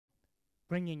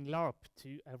bringing Larp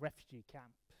to a refugee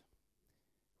camp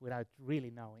without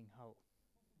really knowing how.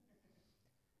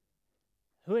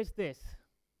 Who is this?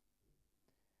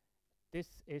 This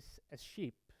is a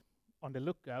sheep on the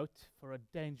lookout for a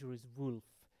dangerous wolf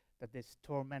that is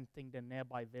tormenting the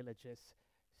nearby villages,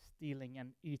 stealing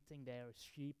and eating their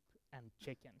sheep and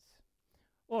chickens.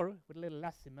 Or, with a little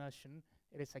less immersion,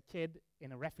 it is a kid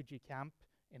in a refugee camp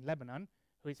in Lebanon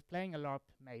who is playing a LARP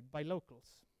made by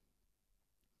locals.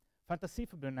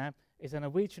 Fantasiforbundet is a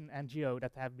Norwegian NGO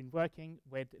that have been working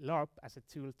with LARP as a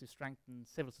tool to strengthen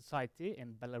civil society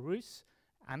in Belarus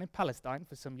and in Palestine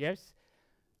for some years.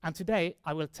 And today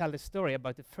I will tell the story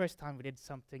about the first time we did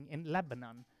something in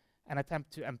Lebanon, an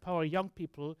attempt to empower young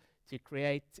people to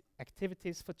create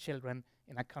activities for children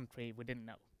in a country we didn't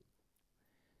know.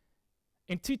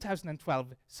 In 2012,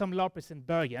 some LARPers in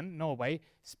Bergen, Norway,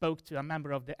 spoke to a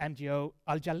member of the NGO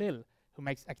Al Jalil, who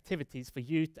makes activities for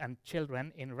youth and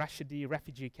children in Rashidi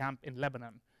refugee camp in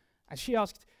Lebanon. And she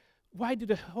asked, why do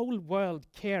the whole world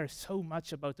care so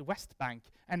much about the West Bank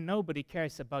and nobody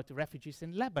cares about the refugees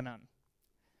in Lebanon?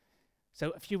 So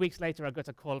a few weeks later, I got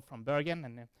a call from Bergen,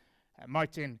 and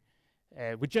Martin,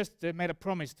 we just made a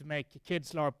promise to make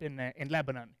Kids LARP in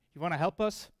Lebanon. You want to help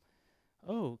us?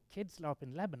 Oh, Kids LARP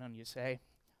in Lebanon, you say?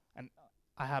 And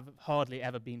I have hardly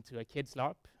ever been to a Kids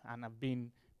LARP, and I've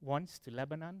been once to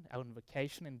Lebanon on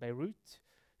vacation in Beirut.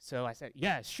 So I said,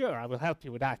 yeah, sure, I will help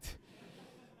you with that.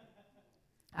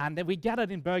 And we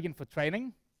gathered in Bergen for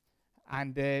training,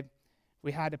 and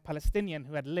we had a Palestinian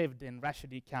who had lived in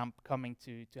Rashidi camp coming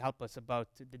to help us about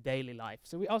the daily life.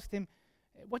 So we asked him,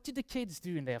 what do the kids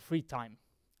do in their free time?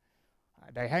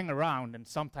 They hang around and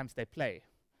sometimes they play.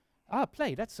 Ah,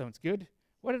 play, that sounds good.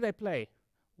 What do they play?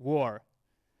 War.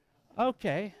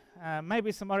 Okay,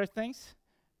 maybe some other things?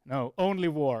 No, only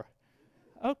war.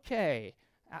 Okay,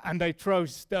 and they throw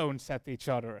stones at each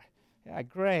other. Yeah,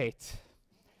 great.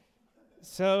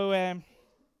 So,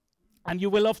 and you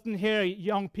will often hear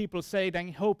young people say they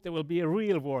hope there will be a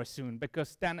real war soon,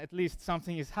 because then at least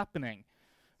something is happening.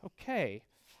 Okay.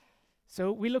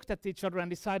 So we looked at each other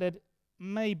and decided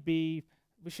maybe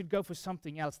we should go for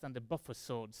something else than the buffer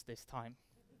swords this time.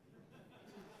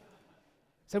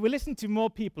 So we listened to more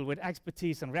people with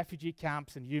expertise on refugee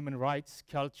camps and human rights,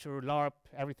 culture, LARP,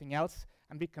 everything else,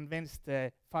 and we convinced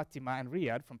Fatima and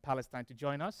Riyadh from Palestine to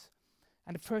join us.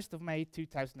 And the 1st of May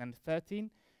 2013,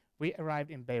 we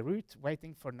arrived in Beirut,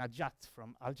 waiting for Najat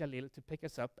from Al Jalil to pick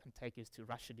us up and take us to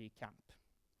Rashidi camp.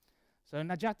 So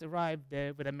Najat arrived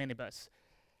with a minibus.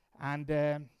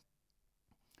 And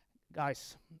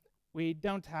guys, we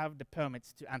don't have the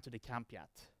permits to enter the camp yet.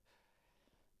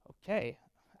 Okay,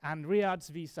 and Riyadh's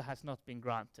visa has not been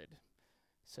granted.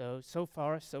 So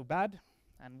far, so bad.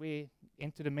 And we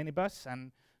into the minibus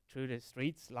and through the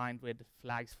streets lined with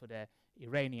flags for the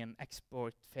Iranian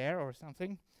export fair or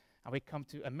something. And we come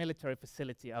to a military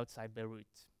facility outside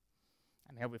Beirut.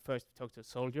 And here we first talk to a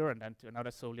soldier, and then to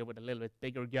another soldier with a little bit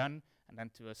bigger gun, and then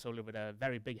to a soldier with a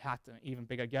very big hat and an even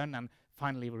bigger gun. And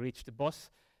finally we reached the boss,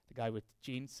 the guy with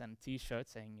jeans and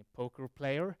t-shirts saying poker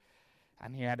player.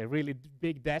 And he had a really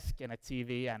big desk and a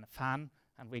TV and a fan,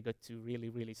 and we got two really,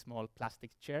 really small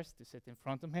plastic chairs to sit in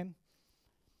front of him.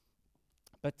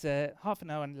 But half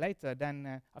an hour later,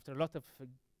 then after a lot of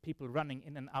people running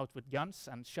in and out with guns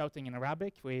and shouting in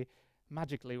Arabic, we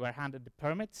magically were handed the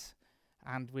permits,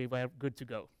 and we were good to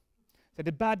go. So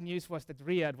the bad news was that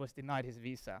Riyadh was denied his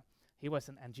visa. He was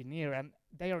an engineer, and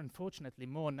they are unfortunately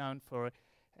more known for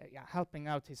helping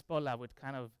out Hezbollah with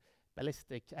kind of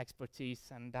ballistic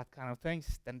expertise and that kind of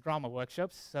things than drama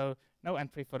workshops, so no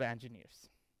entry for the engineers.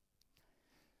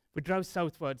 We drove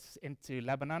southwards into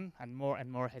Lebanon, and more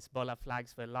Hezbollah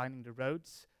flags were lining the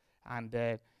roads, and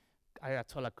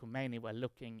Ayatollah Khomeini were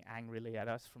looking angrily at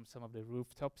us from some of the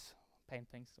rooftops,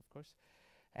 paintings, of course.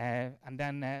 And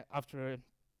then after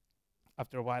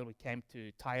a while, we came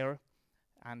to Tyre,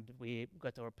 and we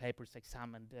got our papers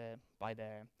examined by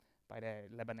the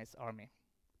Lebanese army.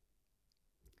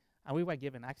 And we were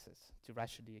given access to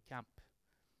Rashidi camp.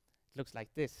 It looks like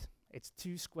this. It's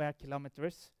 2 square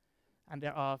kilometers, and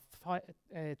there are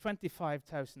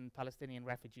 25,000 Palestinian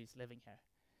refugees living here.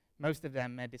 Most of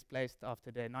them displaced after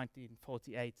the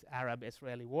 1948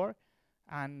 Arab-Israeli war,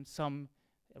 and some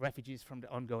refugees from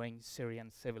the ongoing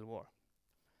Syrian civil war.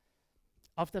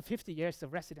 After 50 years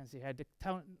of residency here, the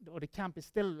town or the camp is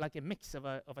still like a mix of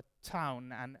a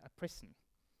town and a prison.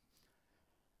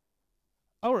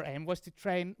 Our aim was to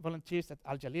train volunteers at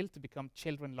Al Jalil to become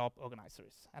children LARP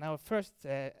organizers. And our first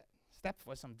step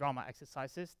was some drama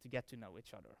exercises to get to know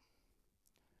each other.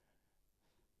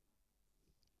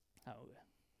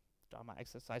 Drama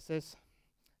exercises,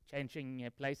 changing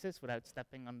places without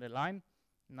stepping on the line,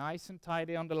 nice and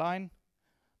tidy on the line,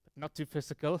 but not too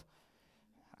physical.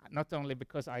 Not only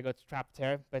because I got trapped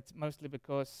here, but mostly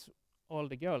because all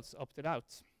the girls opted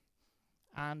out.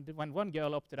 And when one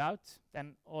girl opted out,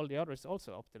 then all the others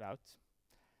also opted out.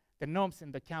 The norms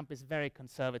in the camp is very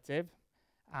conservative,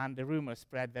 and the rumors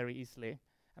spread very easily.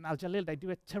 And Al Jalil, they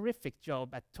do a terrific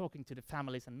job at talking to the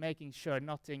families and making sure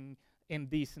nothing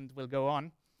indecent will go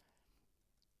on.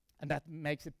 And that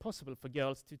makes it possible for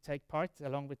girls to take part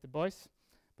along with the boys.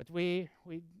 But we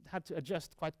had to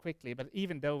adjust quite quickly. But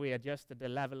even though we adjusted the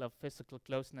level of physical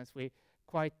closeness, we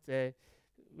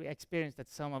experienced that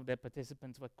some of the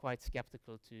participants were quite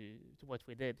skeptical to what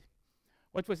we did.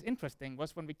 What was interesting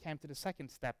was when we came to the second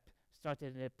step,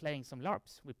 started playing some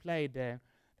LARPs. We played The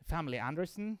Family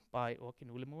Anderson by Åke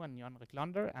Nolemo and Jan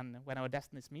Reklander, and When Our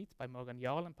Destinies Meet by Morgan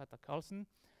Jarl and Petter Carlsen.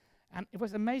 And it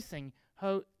was amazing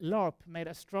how LARP made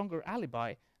a stronger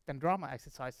alibi than drama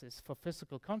exercises for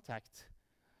physical contact.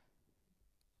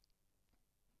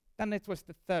 Then it was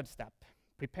the third step,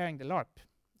 preparing the LARP.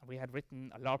 We had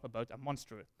written a LARP about a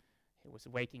monster. He was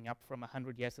waking up from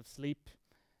 100 years of sleep,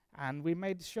 and we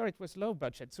made sure it was low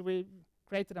budget, so we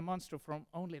created a monster from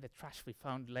only the trash we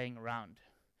found laying around.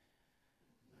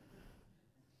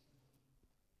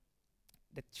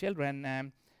 The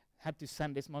children had to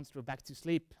send this monster back to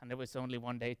sleep, and there was only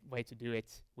one way to do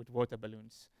it, with water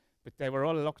balloons. But they were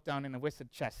all locked down in a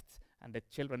wizard chest, and the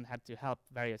children had to help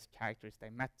various characters they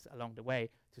met along the way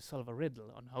to solve a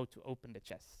riddle on how to open the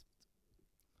chest.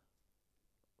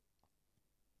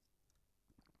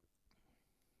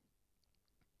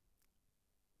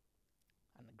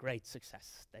 And a great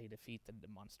success, they defeated the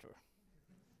monster.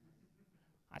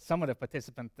 Some of the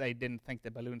participants, they didn't think the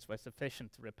balloons were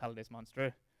sufficient to repel this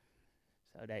monster,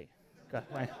 so they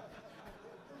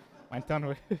went on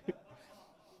with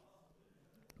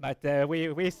But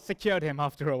we secured him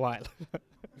after a while.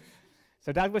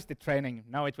 So that was the training.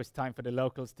 Now it was time for the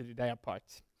locals to do their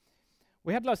part.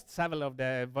 We had lost several of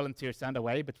the volunteers on the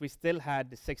way, but we still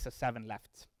had 6 or 7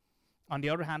 left. On the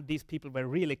other hand, these people were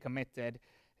really committed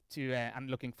to and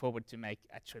looking forward to make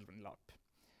a children LARP.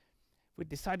 We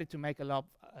decided to make a LARP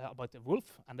about a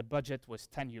wolf, and the budget was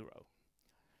 €10.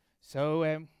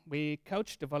 So we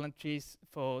coached the volunteers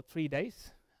for 3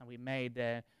 days, and we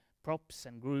made props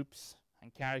and groups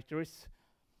and characters,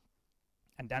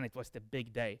 and then it was the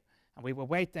big day. And we were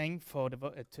waiting for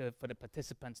the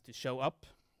participants to show up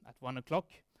at 1 o'clock,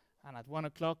 and at 1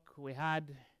 o'clock we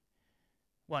had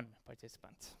 1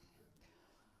 participant.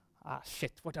 Ah,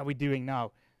 shit, what are we doing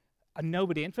now?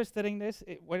 Nobody interested in this,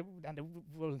 and the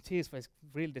volunteers were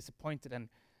really disappointed, and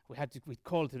we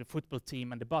called to the football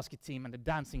team and the basket team and the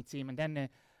dancing team, and then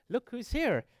look who's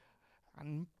here.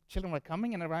 And children were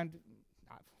coming, and around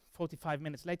 45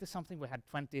 minutes later something, we had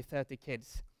 20, 30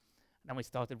 kids. And then we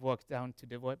started walk down to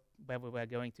where we were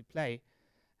going to play.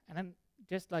 And then,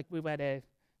 just like we were the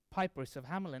pipers of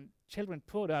Hamelin, children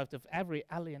poured out of every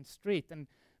alley and street, and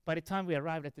by the time we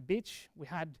arrived at the beach, we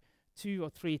had 2 or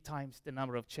 3 times the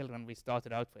number of children we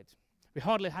started out with. We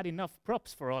hardly had enough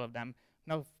props for all of them,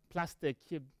 no plastic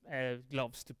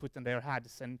gloves to put on their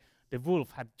heads, and the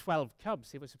wolf had 12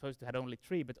 cubs. He was supposed to have only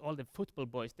 3, but all the football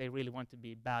boys, they really want to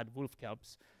be bad wolf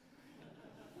cubs.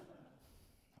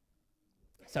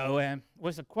 So it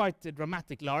was a quite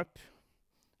dramatic LARP,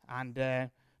 and the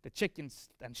chickens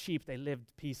and sheep, they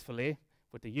lived peacefully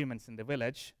with the humans in the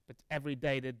village, but every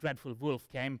day the dreadful wolf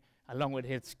came along with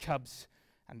his cubs,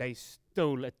 and they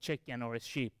stole a chicken or a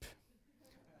sheep.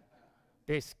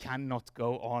 This cannot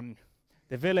go on.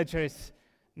 The villagers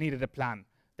needed a plan.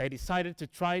 They decided to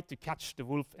try to catch the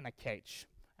wolf in a cage,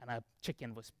 and a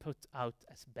chicken was put out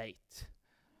as bait.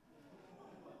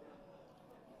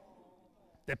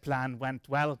 The plan went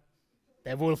well.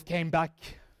 The wolf came back,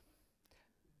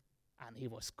 and he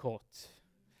was caught.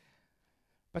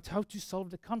 But how to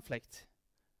solve the conflict?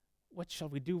 What shall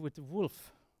we do with the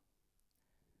wolf?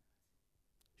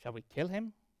 Shall we kill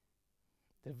him?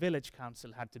 The village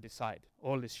council had to decide,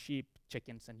 all the sheep,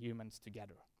 chickens, and humans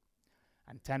together.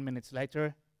 And 10 minutes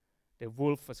later, the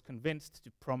wolf was convinced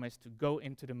to promise to go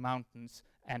into the mountains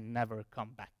and never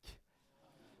come back.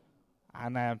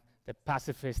 And the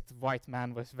pacifist white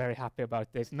man was very happy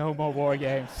about this. No more war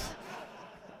games.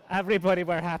 Everybody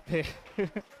were happy.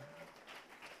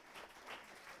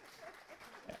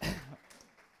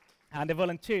 And the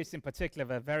volunteers in particular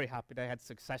were very happy. They had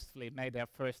successfully made their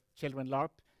first children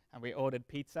LARP, and we ordered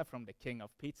pizza from the King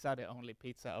of Pizza, the only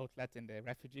pizza outlet in the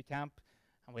refugee camp,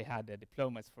 and we had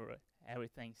diplomas for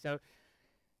everything. So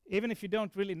even if you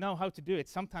don't really know how to do it,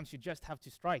 sometimes you just have to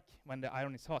strike when the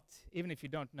iron is hot, even if you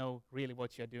don't know really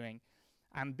what you're doing.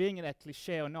 And being it a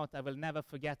cliche or not, I will never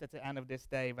forget at the end of this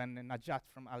day when Najat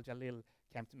from Al Jalil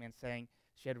came to me and saying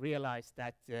she had realized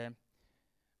that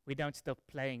we don't stop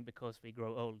playing because we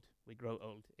grow old. We grow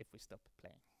old if we stop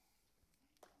playing.